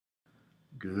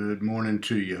Good morning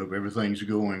to you. Hope everything's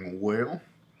going well.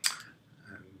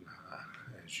 And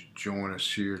as you join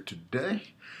us here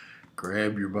today,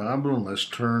 grab your Bible and let's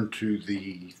turn to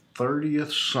the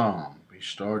 30th Psalm. We're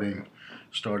starting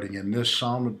in this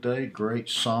Psalm today.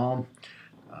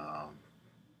 Um,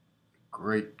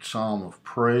 great Psalm of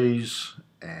praise,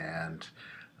 and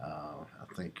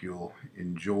I think you'll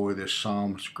enjoy this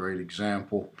Psalm. It's a great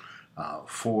example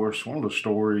for us. One of the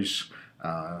stories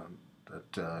uh,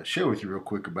 share with you real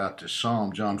quick about this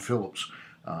psalm. John Phillips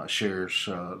shares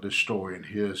this story in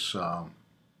his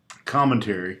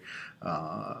commentary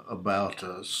about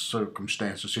a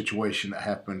circumstance, a situation that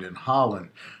happened in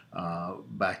Holland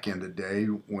back in the day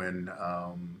when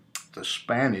the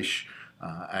Spanish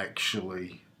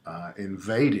actually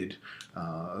invaded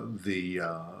the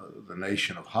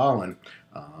nation of Holland,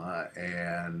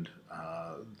 and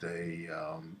they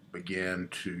began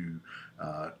to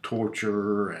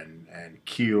torture and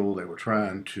kill. They were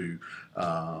trying to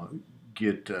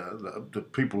get the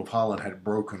people of Holland had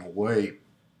broken away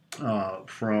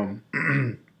from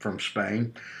from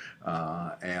Spain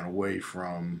and away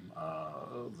from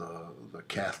the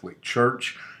Catholic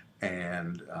Church,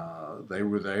 and they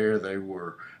were there. They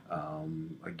were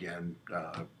again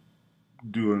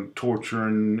doing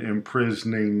torturing,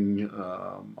 imprisoning,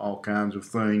 all kinds of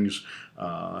things.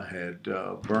 Had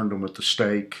burned them at the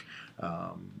stake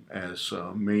as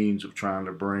a means of trying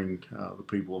to bring the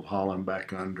people of Holland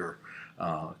back under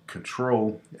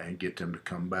control and get them to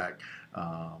come back.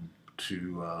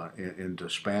 Into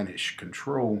Spanish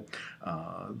control.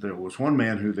 There was one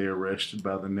man who they arrested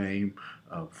by the name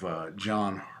of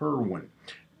John Herwin,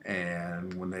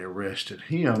 and when they arrested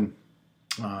him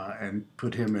and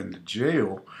put him into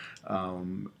jail,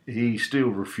 he still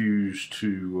refused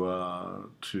to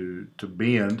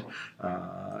bend,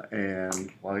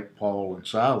 and like Paul and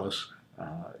Silas,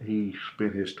 he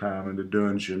spent his time in the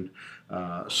dungeon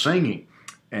singing,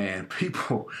 and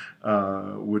people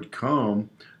would come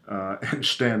and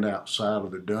stand outside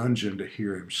of the dungeon to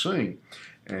hear him sing.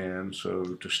 And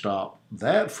so, to stop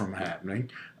that from happening,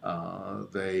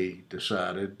 they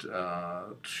decided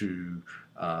to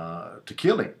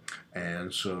kill him,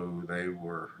 and so they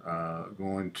were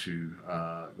going to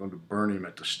burn him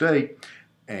at the stake.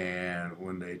 And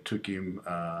when they took him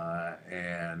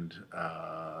and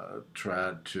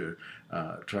tried to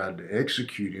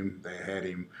execute him, they had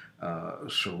him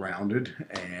surrounded,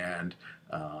 and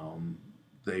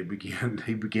he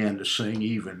began to sing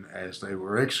even as they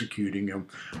were executing him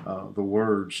the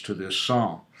words to this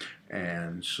song.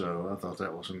 And so I thought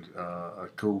that was a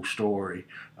cool story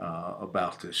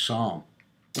about this psalm.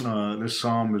 This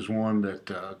psalm is one that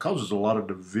causes a lot of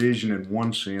division in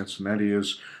one sense, and that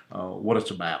is what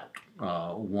it's about,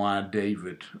 why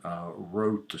David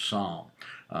wrote the psalm.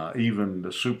 Even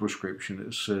the superscription,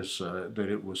 it says that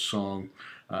it was sung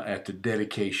at the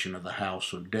dedication of the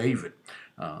house of David.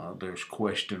 There's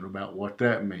question about what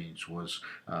that means.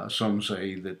 Some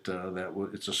say that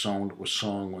it's a song that was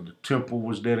sung when the temple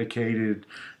was dedicated.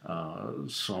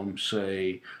 Some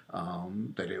say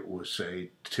that it was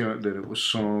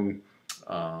sung.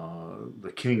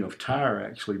 The king of Tyre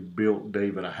actually built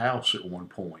David a house at one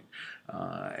point,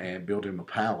 and built him a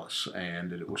palace, and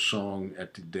that it was sung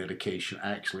at the dedication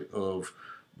actually of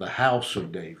the house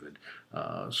of David.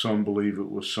 Some believe it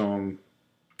was sung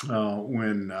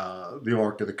when the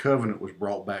Ark of the Covenant was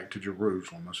brought back to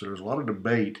Jerusalem. So there's a lot of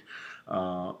debate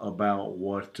about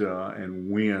what and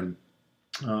when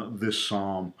this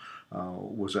psalm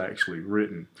was actually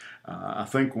written. I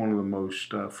think one of the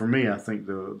most, for me, I think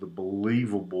the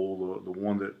believable, the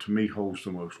one that to me holds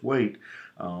the most weight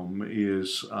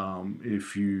is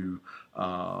if you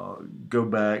go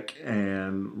back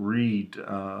and read,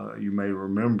 you may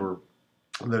remember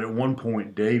that at one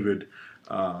point David,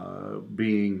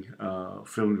 being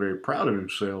feeling very proud of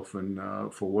himself and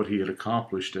for what he had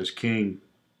accomplished as king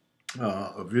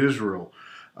of Israel,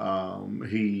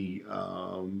 he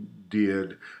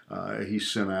did. He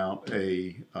sent out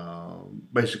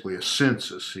basically a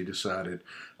census. He decided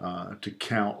to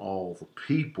count all the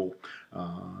people,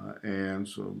 and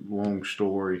so long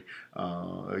story.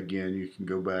 Again, you can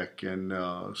go back in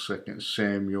 2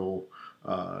 Samuel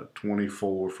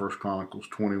 24, 1 Chronicles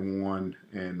 21,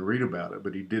 and read about it.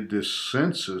 But he did this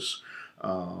census,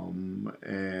 and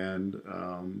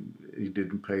he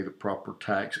didn't pay the proper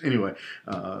tax. Anyway,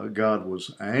 God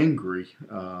was angry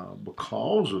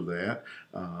because of that,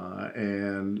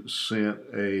 and sent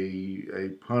a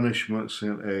punishment,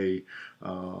 sent an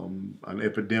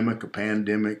epidemic, a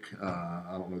pandemic. I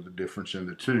don't know the difference in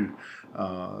the two.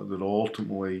 That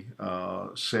ultimately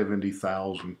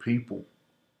 70,000 people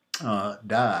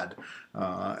died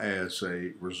as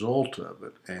a result of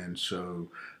it. And so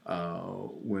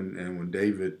when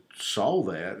David saw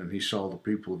that, and he saw the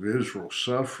people of Israel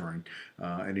suffering,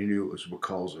 and he knew it was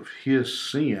because of his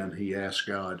sin, he asked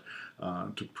God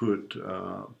to put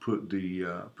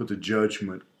the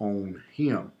judgment on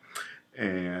him.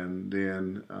 And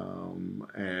then,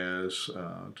 as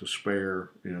to spare,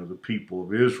 the people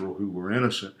of Israel who were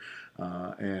innocent,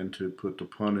 and to put the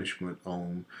punishment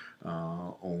on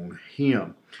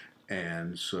him.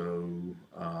 And so,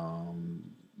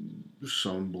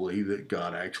 some believe that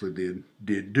God actually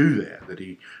did do that.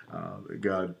 That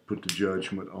God put the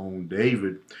judgment on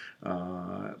David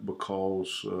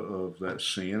because of that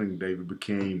sin, and David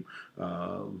became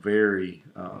very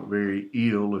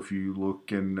ill. If you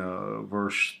look in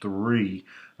verse 3,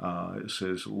 it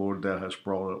says, "Lord, thou hast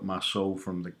brought up my soul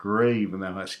from the grave, and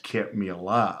thou hast kept me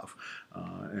alive."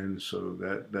 And so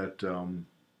that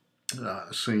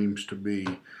seems to be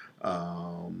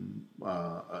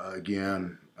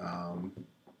again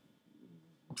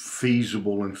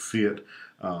feasible and fit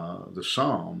the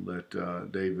psalm that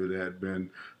David had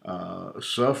been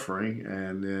suffering,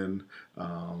 and then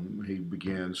he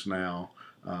begins now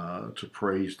to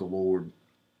praise the Lord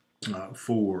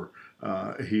for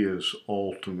his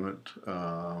ultimate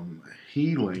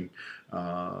healing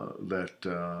that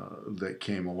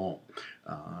came along.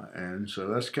 And so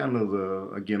that's kind of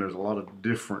again, there's a lot of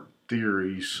different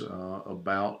theories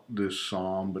about this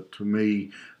psalm, but to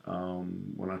me,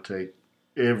 when I take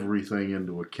everything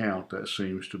into account, that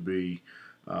seems to be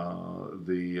the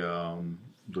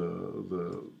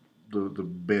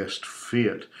best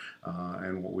fit.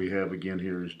 And what we have again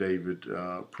here is David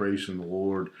praising the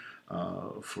Lord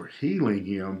for healing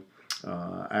him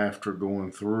after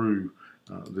going through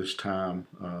this time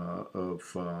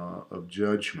of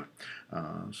judgment.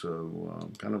 So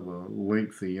kind of a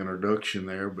lengthy introduction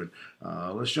there, but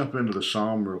let's jump into the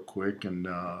psalm real quick and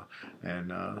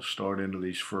start into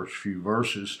these first few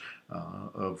verses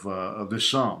of this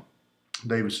psalm.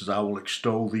 David says, "I will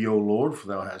extol thee, O Lord, for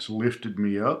thou hast lifted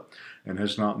me up and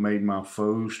hast not made my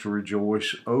foes to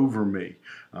rejoice over me."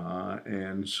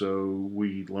 And so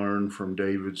we learn from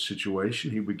David's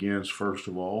situation. He begins, first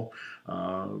of all,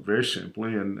 very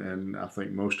simply, and I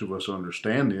think most of us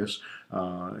understand this.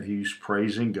 He's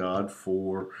praising God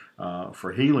for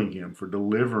healing him, for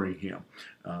delivering him.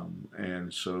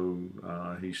 And so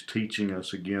he's teaching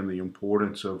us again the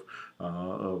importance of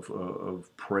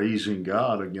praising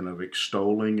God, again, of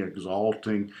extolling,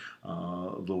 exalting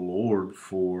the Lord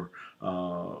for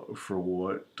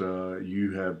what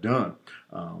you have done.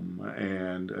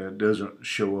 And it doesn't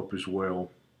show up as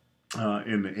well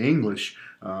in the English,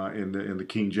 in the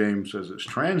King James as it's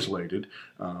translated,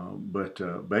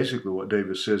 but basically what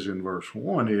David says in verse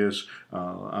 1 is,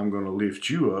 "I'm going to lift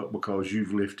you up because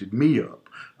you've lifted me up."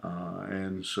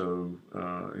 And so,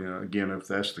 again, if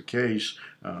that's the case,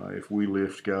 if we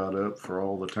lift God up for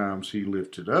all the times He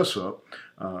lifted us up,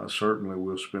 certainly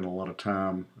we'll spend a lot of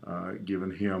time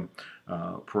giving Him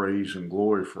praise and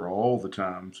glory for all the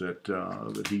times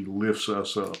that He lifts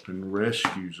us up and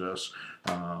rescues us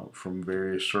from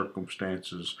various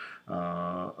circumstances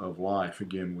of life.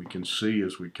 Again, we can see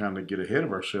as we kind of get ahead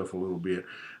of ourselves a little bit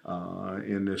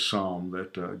in this psalm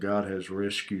that God has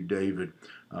rescued David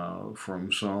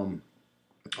from some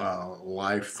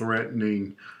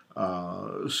life-threatening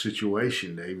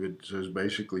situation. David says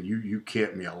basically, you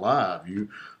kept me alive. You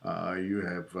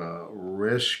have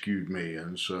rescued me.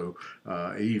 And so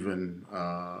even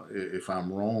if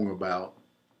I'm wrong about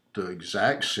the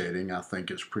exact setting, I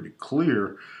think it's pretty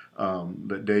clear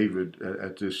that David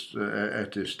at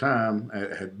this time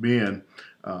had been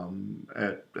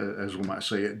as we might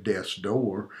say, at death's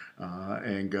door,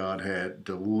 and God had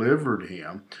delivered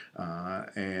him.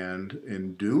 And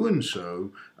in doing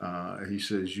so, he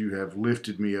says, "You have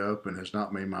lifted me up and has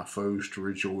not made my foes to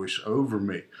rejoice over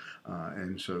me."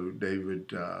 And so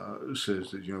David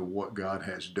says that what God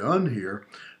has done here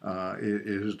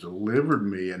is delivered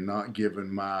me and not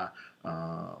given my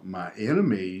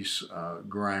enemies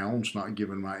grounds, not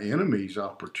given my enemies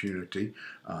opportunity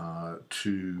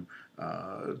to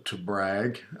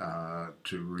brag,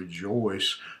 to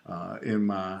rejoice in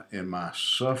my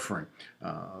suffering.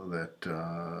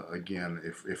 That again,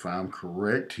 if I'm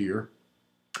correct here,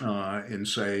 in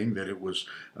saying that it was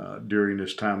during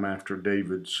this time after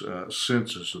David's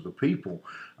census of the people,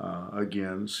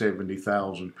 again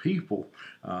 70,000 people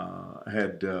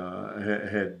had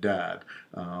died,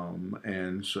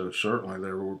 and so certainly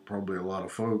there were probably a lot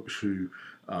of folks who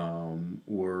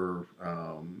were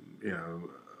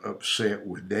upset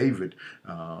with David,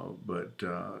 but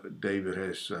David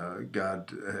has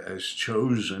God has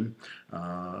chosen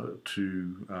to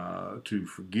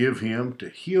forgive him, to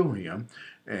heal him,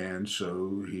 and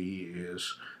so he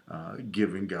is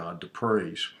giving God the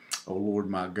praise. O Lord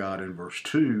my God, in verse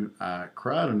 2, I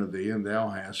cried unto thee, and thou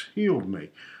hast healed me.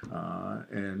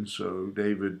 And so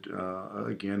David,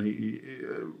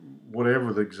 again,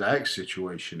 whatever the exact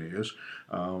situation is,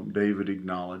 David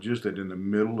acknowledges that in the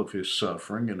middle of his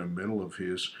suffering, in the middle of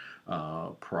his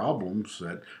problems,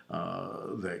 that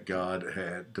God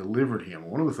had delivered him.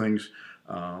 One of the things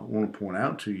I want to point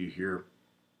out to you here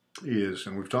is,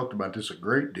 and we've talked about this a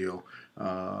great deal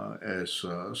as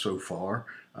so far,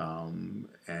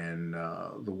 and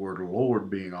the word Lord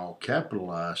being all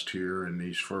capitalized here in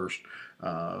these first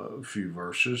few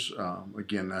verses.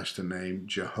 Again, that's the name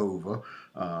Jehovah.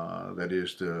 That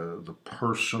is the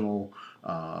personal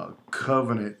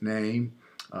covenant name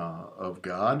of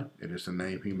God. It is the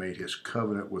name He made His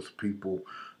covenant with people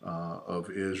of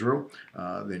Israel.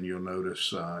 Then you'll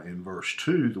notice in verse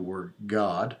 2 the word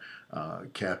God,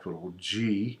 capital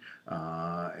G,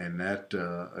 and that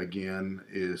again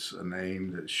is a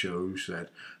name that shows that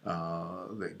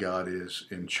God is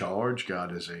in charge,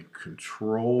 God is in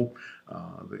control,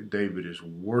 that David is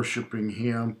worshiping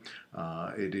Him.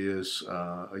 It is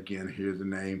again here the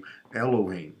name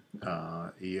Elohim,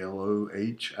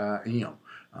 Elohim.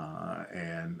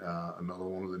 And another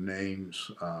one of the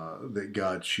names that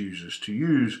God chooses to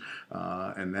use,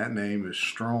 and that name is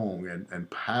strong and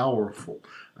powerful.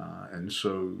 And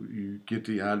so you get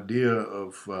the idea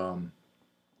of,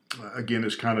 again,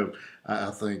 it's kind of,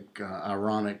 I think,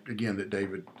 ironic, again, that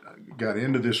David got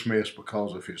into this mess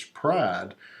because of his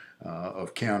pride.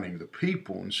 Of counting the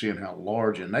people and seeing how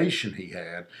large a nation he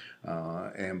had,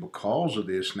 and because of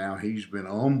this, now he's been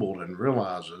humbled and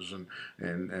realizes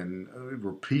and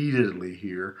repeatedly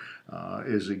here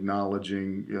is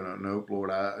acknowledging, no,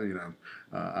 Lord,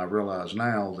 I realize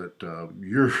now that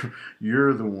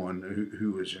you're the one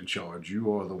who is in charge.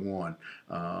 You are the one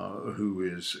who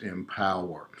is in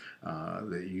power.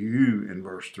 That you, in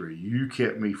verse 3, you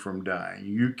kept me from dying.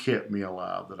 You kept me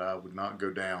alive, that I would not go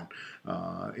down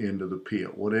into the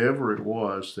pit. Whatever it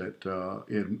was that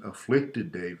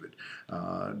afflicted David,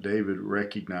 David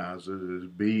recognizes as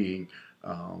being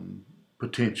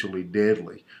potentially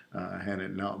deadly, had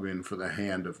it not been for the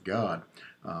hand of God.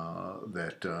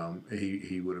 That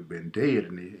he would have been dead.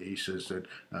 And he says that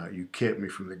you kept me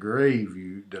from the grave,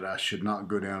 that I should not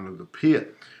go down to the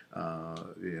pit.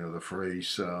 The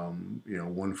phrase,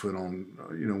 1 foot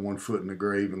on, 1 foot in the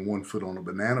grave and 1 foot on a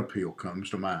banana peel comes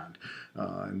to mind.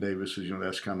 And David says,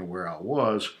 that's kind of where I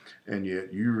was, and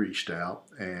yet you reached out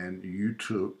and you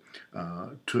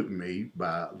took me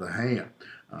by the hand.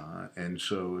 And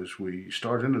so as we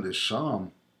start into this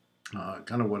psalm,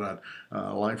 kind of what I'd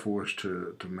like for us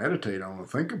to meditate on and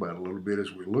think about a little bit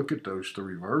as we look at those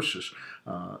three verses.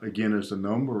 Again, as the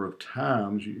number of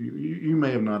times you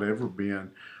may have not ever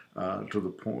been to the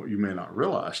point, you may not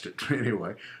realized it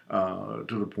anyway, to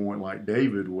the point like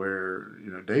David, where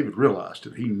David realized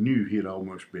it. He knew he had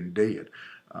almost been dead.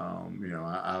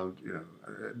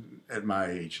 At my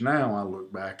age now, I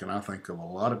look back and I think of a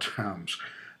lot of times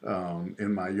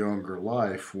in my younger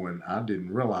life when I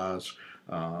didn't realize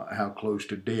how close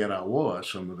to dead I was.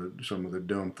 Some of the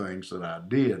dumb things that I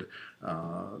did,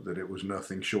 that it was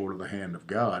nothing short of the hand of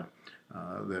God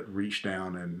that reached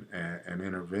down and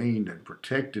intervened and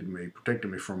protected me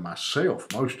from myself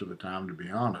most of the time, to be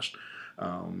honest.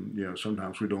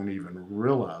 Sometimes we don't even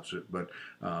realize it, but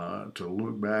to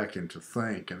look back and to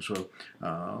think. And so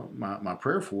my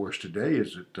prayer for us today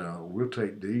is that we'll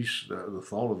take the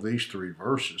thought of these three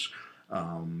verses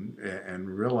and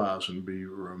realize and be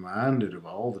reminded of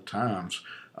all the times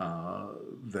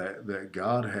that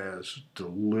God has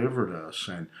delivered us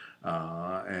and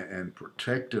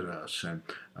protected us. And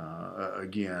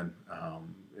again,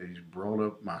 He's brought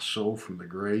up my soul from the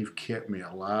grave, kept me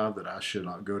alive, that I should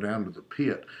not go down to the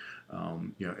pit.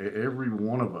 Every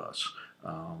one of us,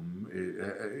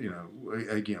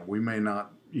 again, we may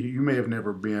not, you may have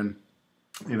never been,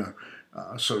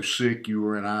 so sick you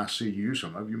were in ICU.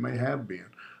 Some of you may have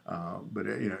been. But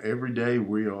every day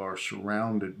we are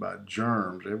surrounded by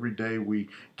germs. Every day we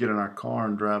get in our car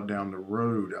and drive down the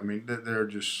road. I mean, there are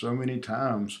just so many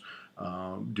times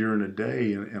during a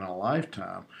day in a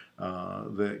lifetime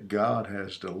that God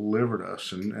has delivered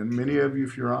us. And many of you,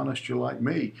 if you're honest, you're like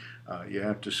me. You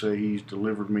have to say He's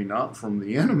delivered me not from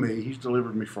the enemy, He's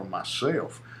delivered me from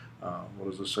myself. What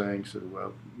is the saying? So,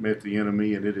 well, met the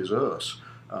enemy and it is us.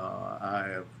 I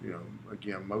have,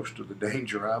 again, most of the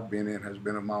danger I've been in has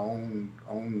been of my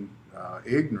own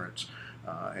ignorance.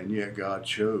 and yet God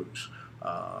chose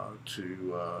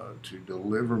to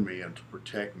deliver me and to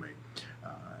protect me.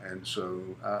 And so,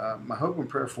 my hope and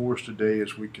prayer for us today,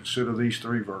 as we consider these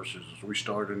three verses, as we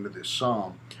start into this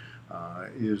psalm,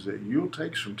 is that you'll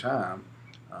take some time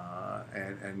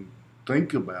and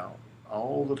think about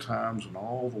all the times and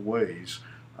all the ways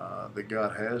that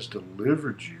God has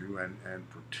delivered you and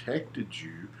protected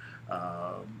you.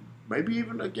 Maybe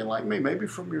even again like me, maybe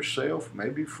from yourself,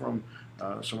 maybe from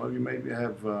some of you may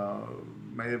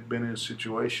have been in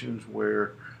situations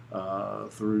where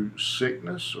through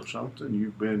sickness or something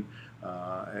you've been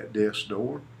at death's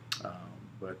door,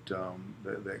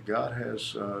 that God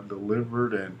has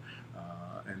delivered and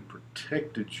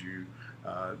protected you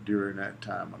during that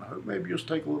time. And I hope maybe you'll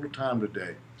take a little time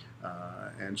today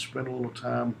and spend a little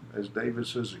time, as David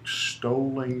says,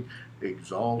 extolling,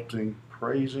 exalting,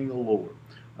 praising the Lord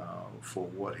for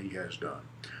what He has done.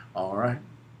 All right.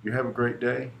 You have a great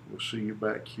day. We'll see you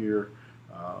back here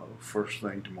first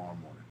thing tomorrow morning.